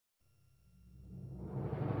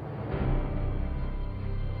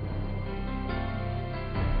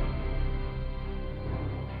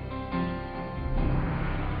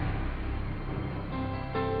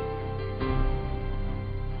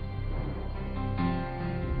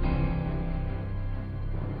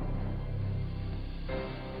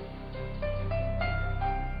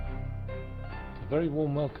very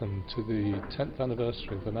warm welcome to the 10th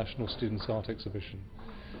anniversary of the National Students' Art Exhibition.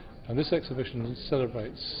 And this exhibition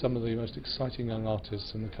celebrates some of the most exciting young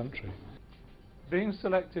artists in the country. Being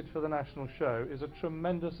selected for the national show is a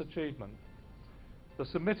tremendous achievement. The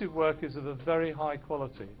submitted work is of a very high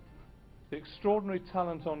quality. The extraordinary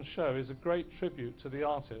talent on show is a great tribute to the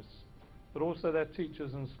artists, but also their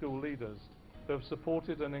teachers and school leaders who have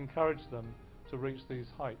supported and encouraged them to reach these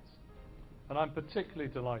heights. And I'm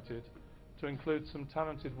particularly delighted to include some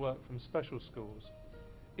talented work from special schools.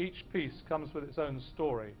 Each piece comes with its own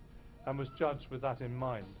story and was judged with that in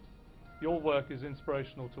mind. Your work is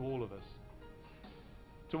inspirational to all of us.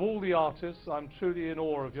 To all the artists, I'm truly in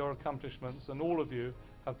awe of your accomplishments, and all of you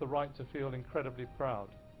have the right to feel incredibly proud.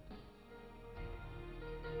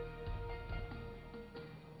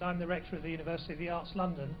 I'm the rector of the University of the Arts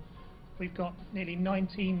London. We've got nearly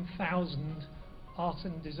 19,000 art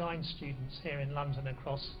and design students here in London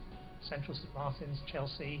across Central St Martin's,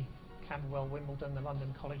 Chelsea, Camberwell, Wimbledon, the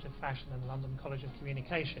London College of Fashion and the London College of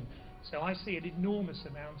Communication. So I see an enormous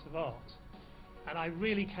amount of art, and I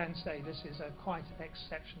really can say this is a quite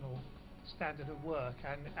exceptional standard of work,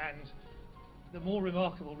 and the more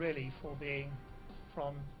remarkable really for being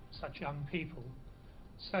from such young people.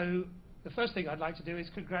 So the first thing I'd like to do is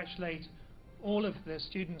congratulate all of the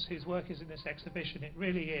students whose work is in this exhibition. It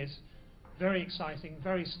really is very exciting,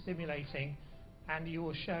 very stimulating, and you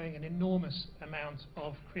are showing an enormous amount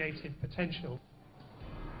of creative potential.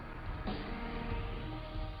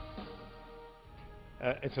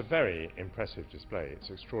 It's a very impressive display. It's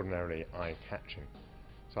extraordinarily eye-catching.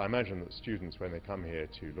 So I imagine that students, when they come here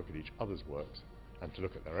to look at each other's works and to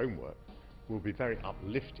look at their own work, will be very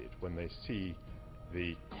uplifted when they see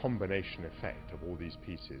the combination effect of all these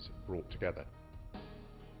pieces brought together.